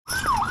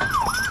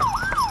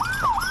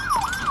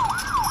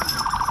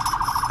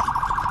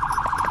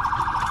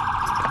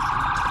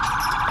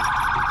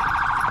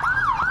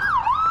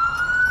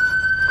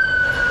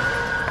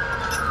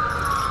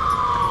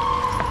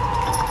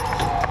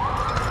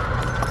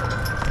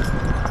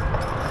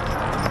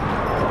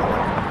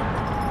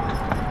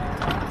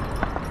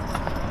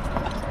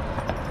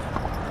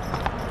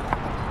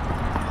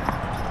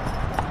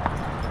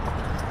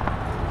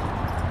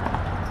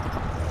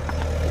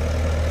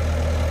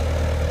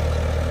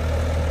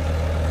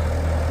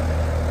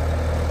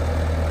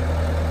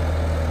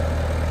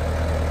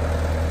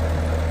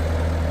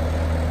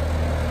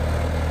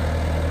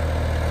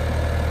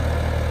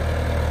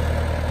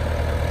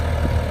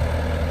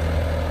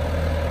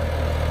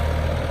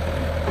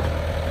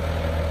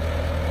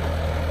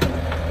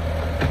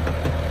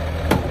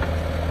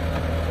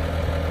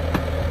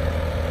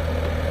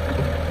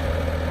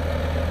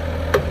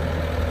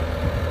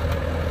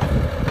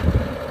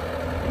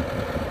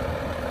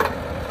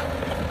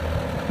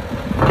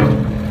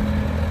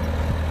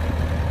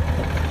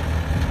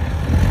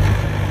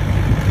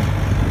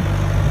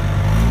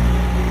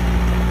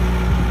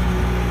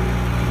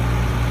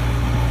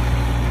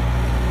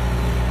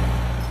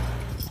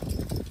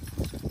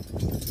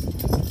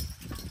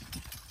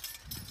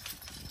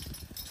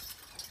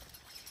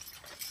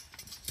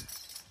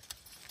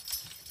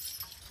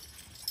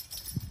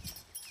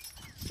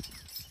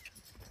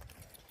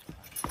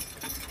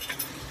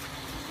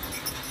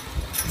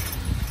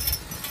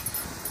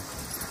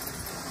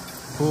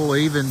pull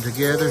even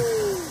together.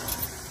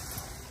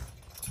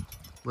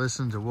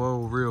 Listen to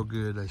whoa real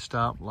good. They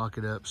stop, lock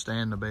it up,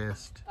 stand the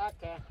best.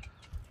 Okay.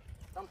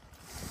 Come.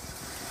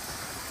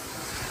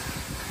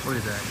 Look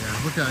at that,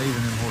 guys. Look how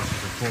even them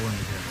horses are pulling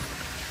together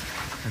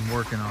and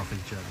working off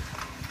each other.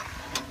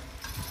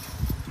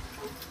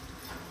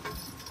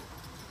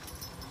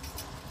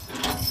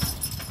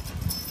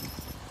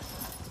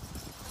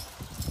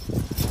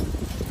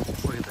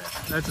 Look at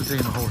that. That's a team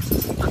of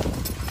horses.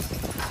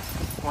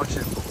 Watch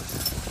them boys.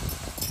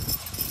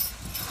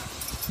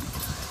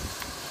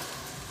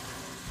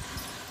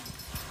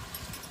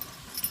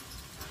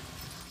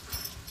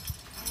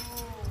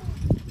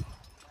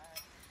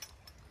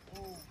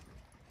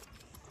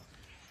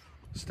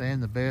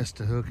 Stand the best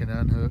to hook and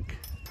unhook.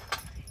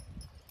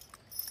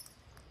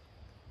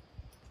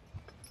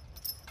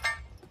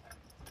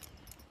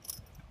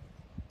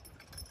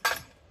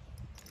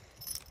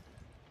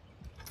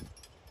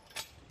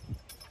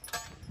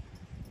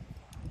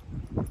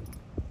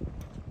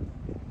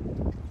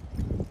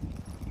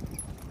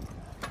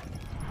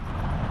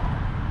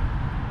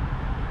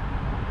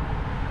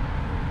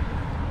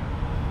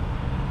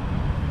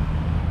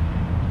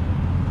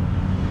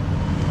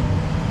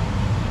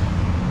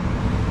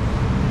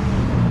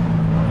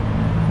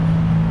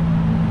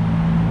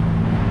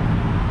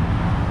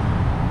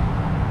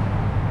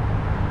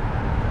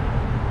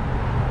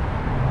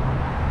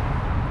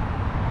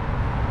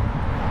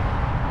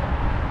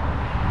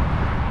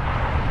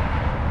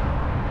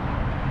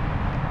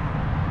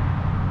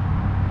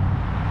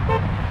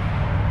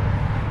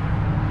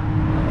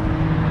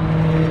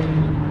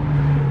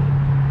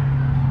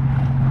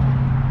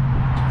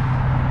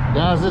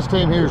 Guys, this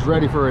team here is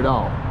ready for it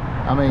all.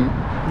 I mean,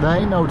 there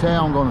ain't no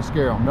town gonna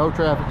scare them. No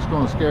traffic's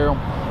gonna scare them.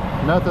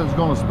 Nothing's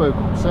gonna spook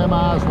them.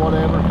 Semis,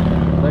 whatever,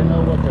 they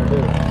know what they're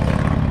doing.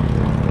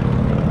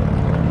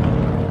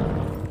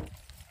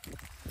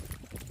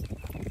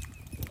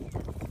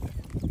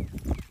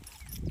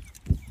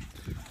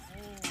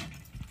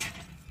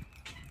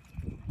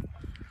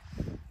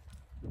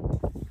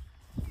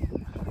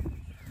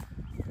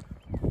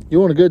 You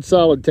want a good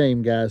solid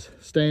team, guys.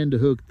 Stand to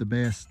hook the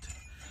best.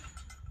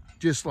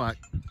 Just like,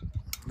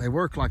 they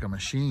work like a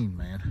machine,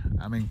 man.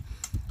 I mean,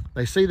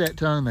 they see that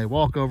tongue, they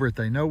walk over it,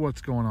 they know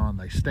what's going on,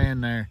 they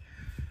stand there,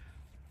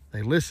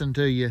 they listen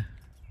to you.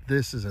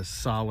 This is a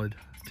solid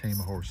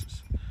team of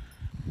horses.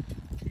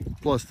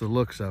 Plus the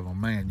looks of them,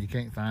 man, you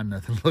can't find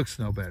nothing looks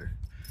no better.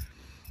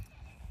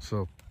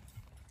 So,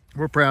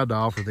 we're proud to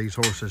offer these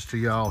horses to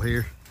y'all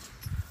here.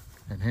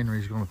 And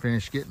Henry's gonna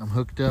finish getting them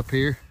hooked up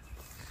here.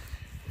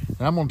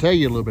 And I'm gonna tell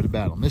you a little bit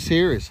about them. This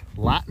here is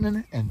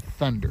Lightning and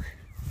Thunder.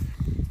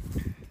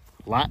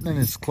 Lightning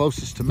is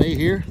closest to me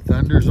here.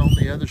 Thunder's on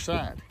the other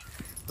side.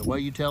 The way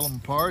you tell them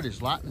apart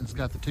is Lightning's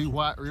got the 2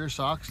 white rear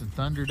socks and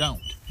Thunder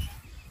don't.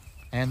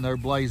 And their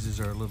blazes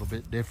are a little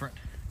bit different.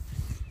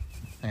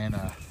 And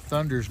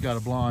Thunder's got a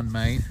blonde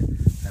mane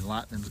and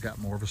Lightning's got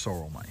more of a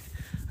sorrel mane.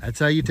 That's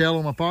how you tell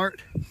them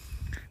apart.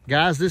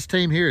 Guys, this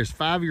team here is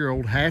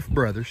 5-year-old half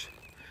brothers.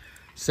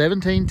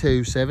 17.2,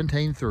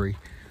 17.3.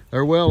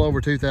 They're well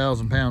over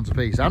 2,000 pounds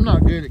apiece. I'm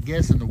not good at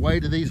guessing the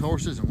weight of these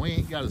horses and we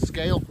ain't got a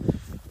scale.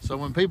 So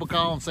when people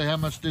call and say how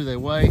much do they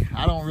weigh,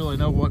 I don't really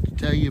know what to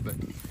tell you, but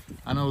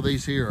I know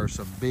these here are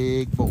some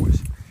big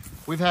boys.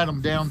 We've had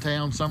them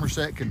downtown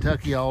Somerset,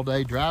 Kentucky all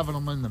day, driving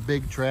them in the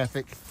big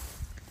traffic.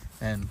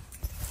 And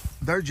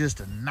they're just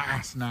a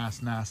nice,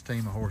 nice, nice team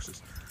of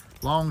horses.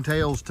 Long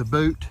tails to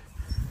boot.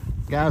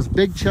 Guys,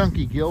 big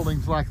chunky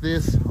geldings like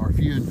this are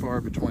few and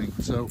far between.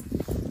 So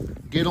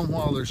get them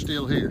while they're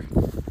still here.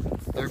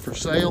 They're for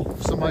sale.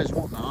 If somebody's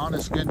wanting an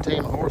honest, good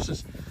team of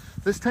horses.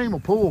 This team will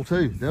pull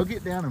too. They'll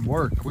get down and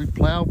work. We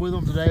plowed with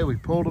them today. We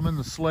pulled them in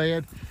the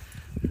sled.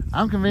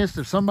 I'm convinced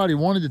if somebody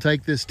wanted to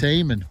take this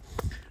team and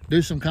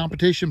do some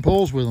competition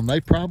pulls with them,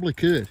 they probably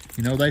could.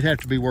 You know, they'd have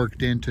to be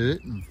worked into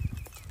it and,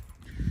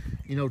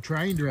 you know,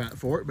 trained right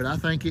for it, but I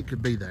think it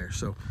could be there.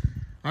 So,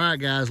 all right,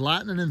 guys,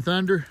 Lightning and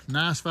Thunder,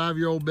 nice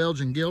 5-year-old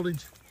Belgian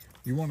geldings.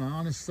 You want an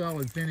honest,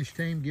 solid finished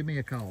team, give me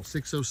a call,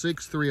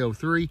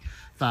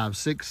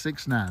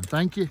 606-303-5669.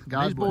 Thank you.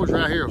 These boys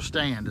right here will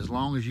stand as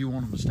long as you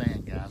want them to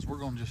stand, guys. We're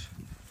going to just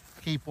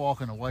keep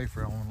walking away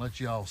from them and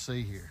let y'all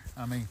see here.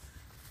 I mean,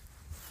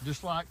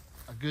 just like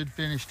a good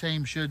finished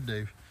team should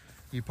do.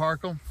 You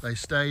park them, they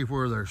stay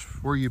where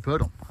you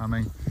put them. I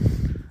mean,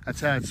 that's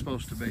how it's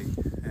supposed to be.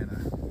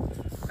 And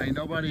ain't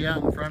nobody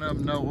out in front of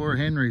them know where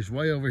Henry's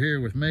way over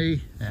here with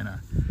me. And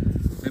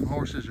them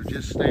horses are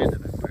just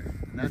standing up there.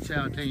 And that's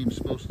how a team's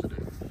supposed to do.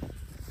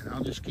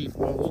 And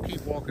we'll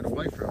keep walking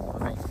away from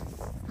them. I mean,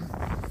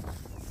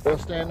 they'll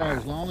stand there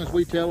as long as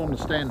we tell them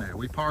to stand there.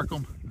 We park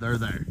them, they're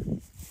there.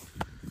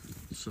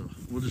 So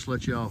we'll just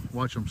let y'all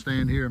watch them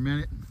stand here a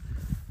minute.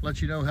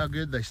 Let you know how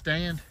good they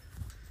stand.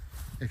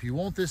 If you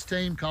want this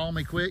team, call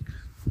me quick,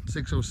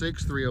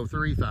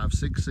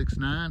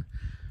 606-303-5669.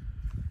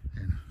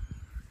 And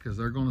because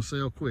they're gonna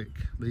sell quick.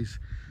 These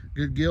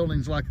good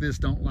geldings like this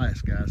don't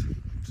last, guys.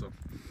 So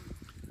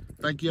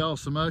thank you all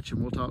so much,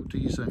 and we'll talk to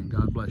you soon.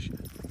 God bless you.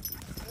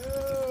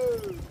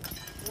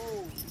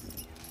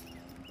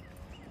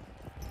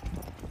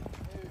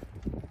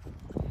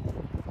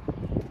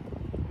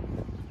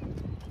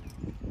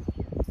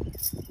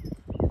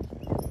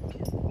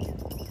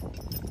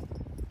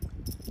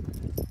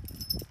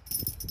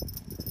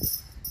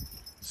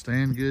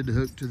 Stand good to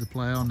hook to the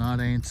plow, not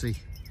antsy,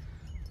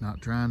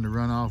 not trying to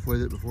run off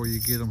with it before you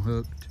get them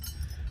hooked.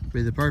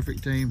 Be the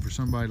perfect team for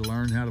somebody to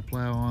learn how to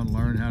plow on,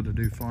 learn how to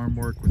do farm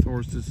work with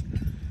horses.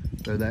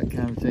 They're that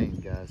kind of team,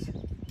 guys.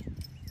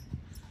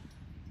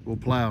 We'll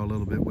plow a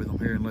little bit with them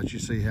here and let you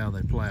see how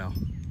they plow.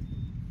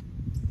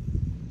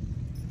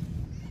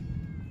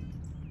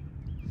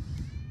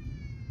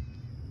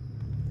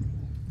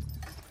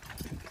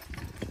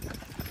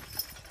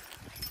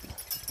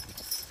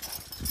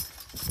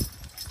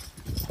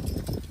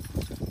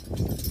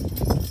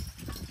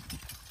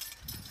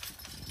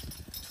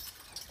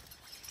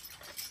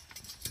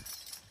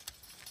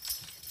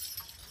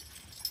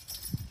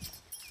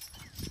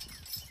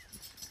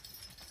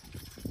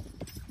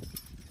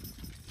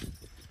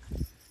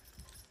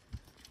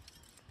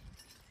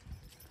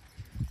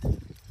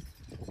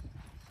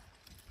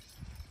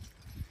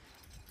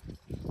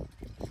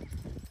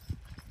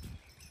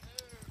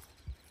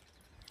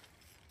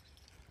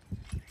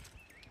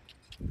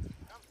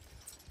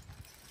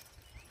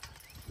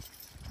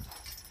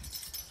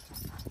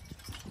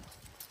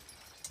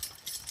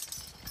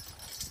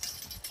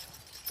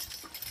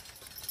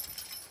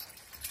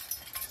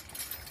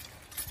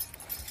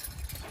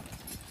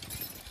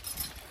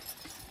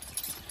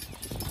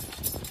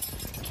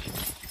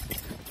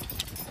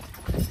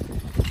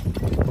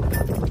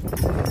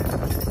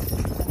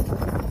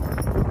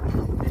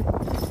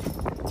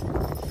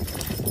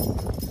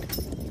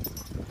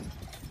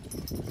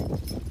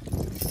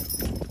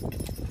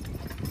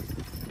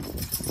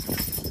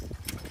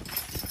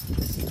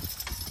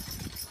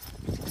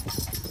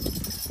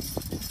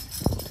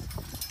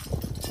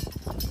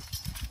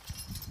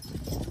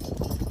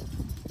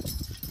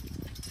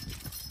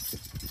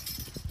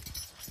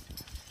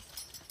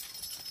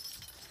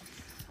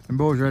 Them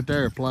boys right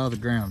there plow the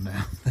ground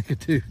now. They could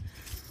do.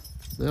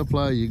 They'll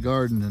plow your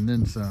garden and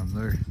then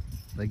some.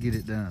 They get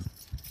it done.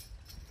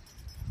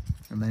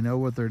 And they know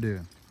what they're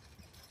doing.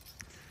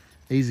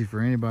 Easy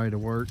for anybody to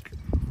work.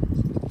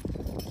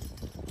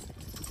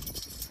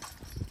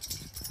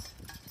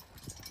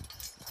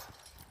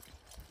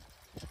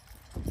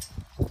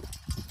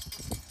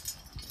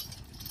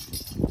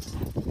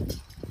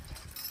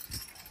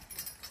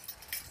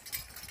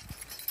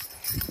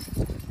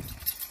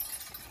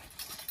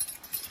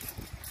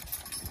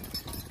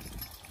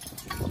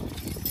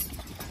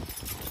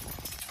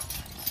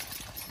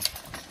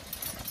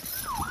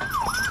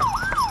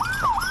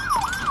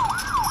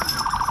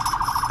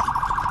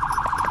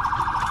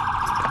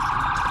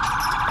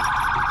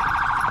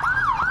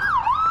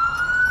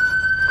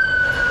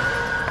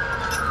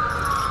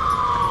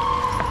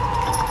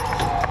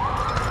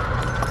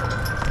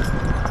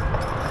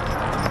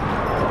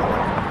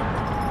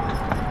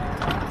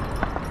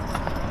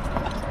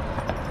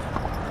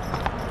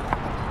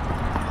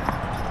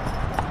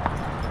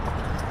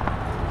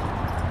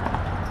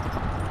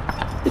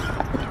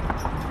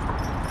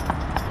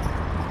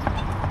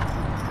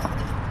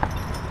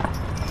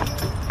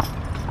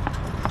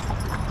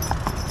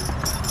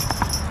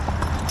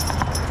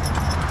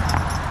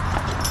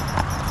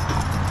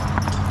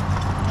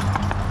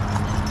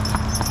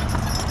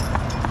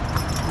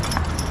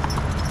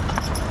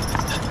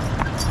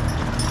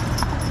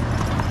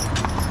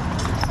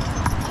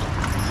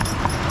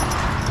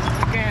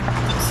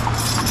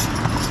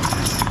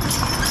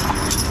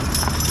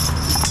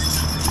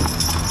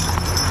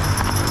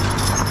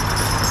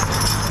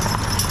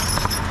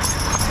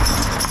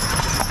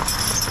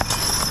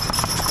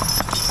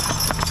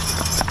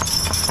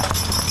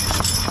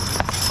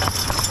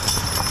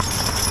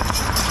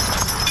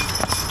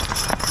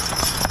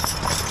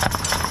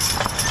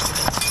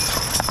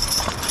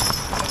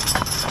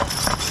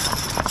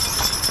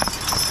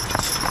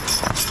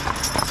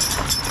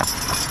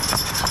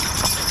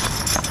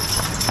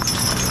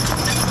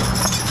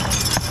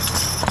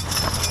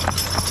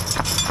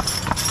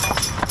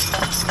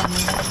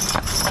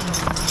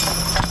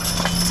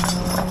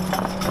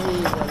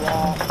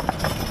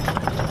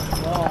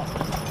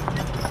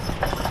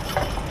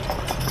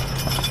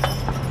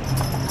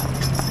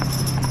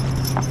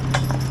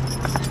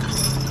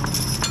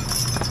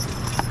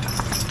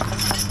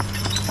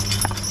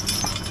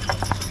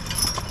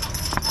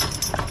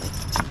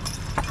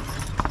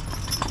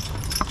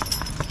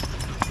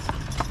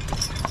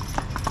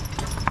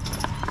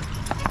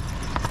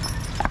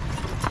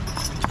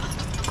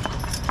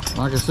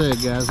 Like I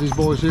said, guys, these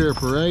boys here are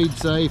parade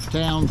safe,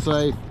 town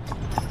safe,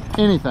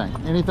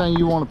 anything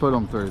you want to put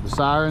them through. The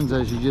sirens,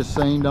 as you just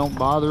seen, don't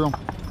bother them.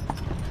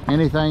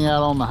 Anything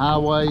out on the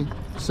highway,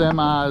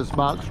 semis,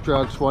 box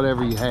trucks,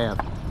 whatever you have,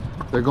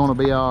 they're going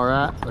to be all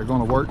right. They're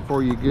going to work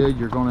for you good.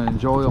 You're going to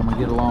enjoy them and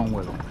get along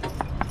with them.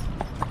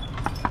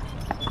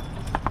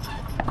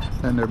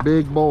 And they're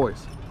big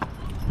boys.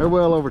 They're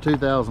well over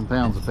 2,000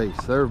 pounds a piece.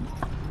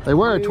 They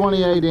wear a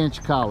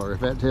 28-inch collar,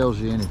 if that tells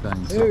you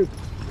anything. So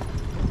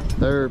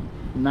they're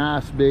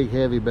nice, big,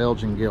 heavy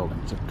Belgian gelding.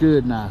 It's a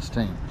good, nice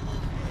team.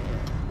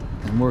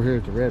 And we're here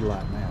at the red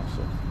light now,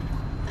 so.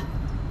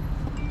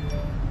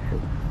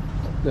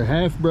 They're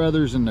half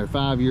brothers and they're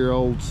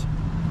 5-year-olds.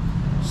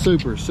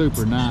 Super,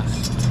 super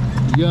nice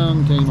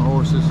young team of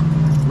horses,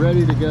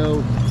 ready to go,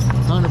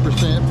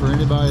 100% for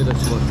anybody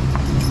that's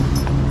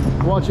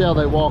looking. Watch how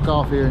they walk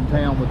off here in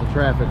town with the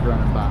traffic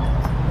running by.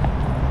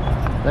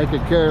 They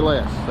could care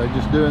less. They're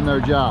just doing their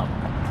job.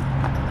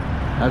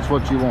 That's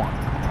what you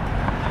want.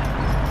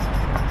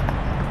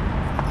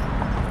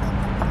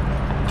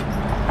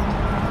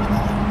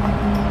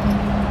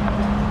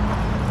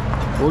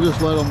 We'll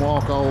just let them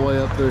walk all the way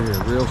up through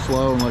here real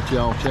slow and let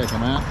y'all check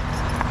them out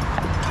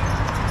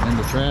in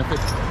the traffic.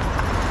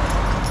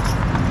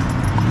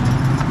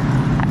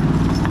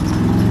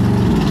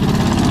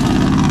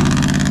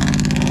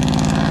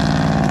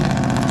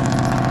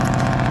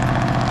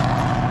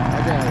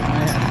 I got it,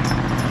 man.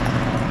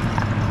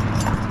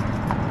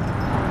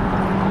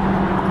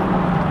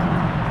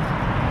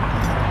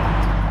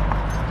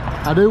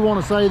 I do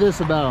want to say this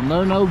about them.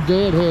 They're no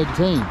deadhead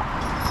team.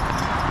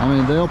 I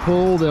mean, they'll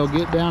pull, they'll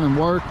get down and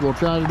work. We'll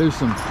try to do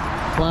some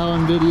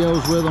plowing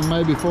videos with them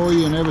maybe for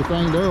you and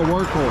everything. They're a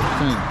workhorse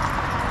team.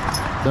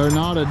 They're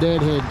not a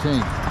deadhead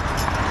team,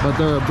 but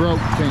they're a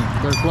broke team.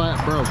 They're flat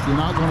broke. You're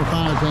not going to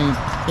find a team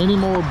any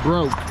more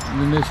broke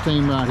than this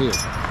team right here.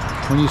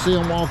 When you see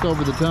them walk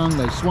over the tongue,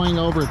 they swing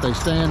over it, they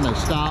stand, they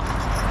stop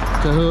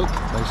to hook,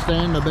 they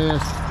stand the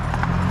best,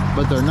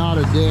 but they're not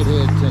a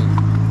deadhead team.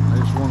 I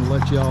just want to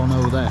let y'all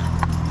know that.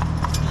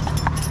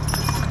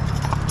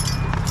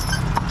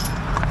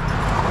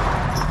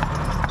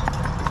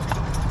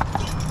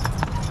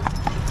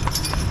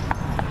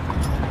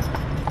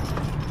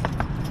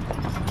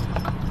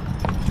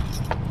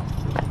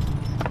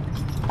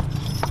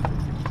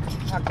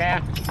 Okay.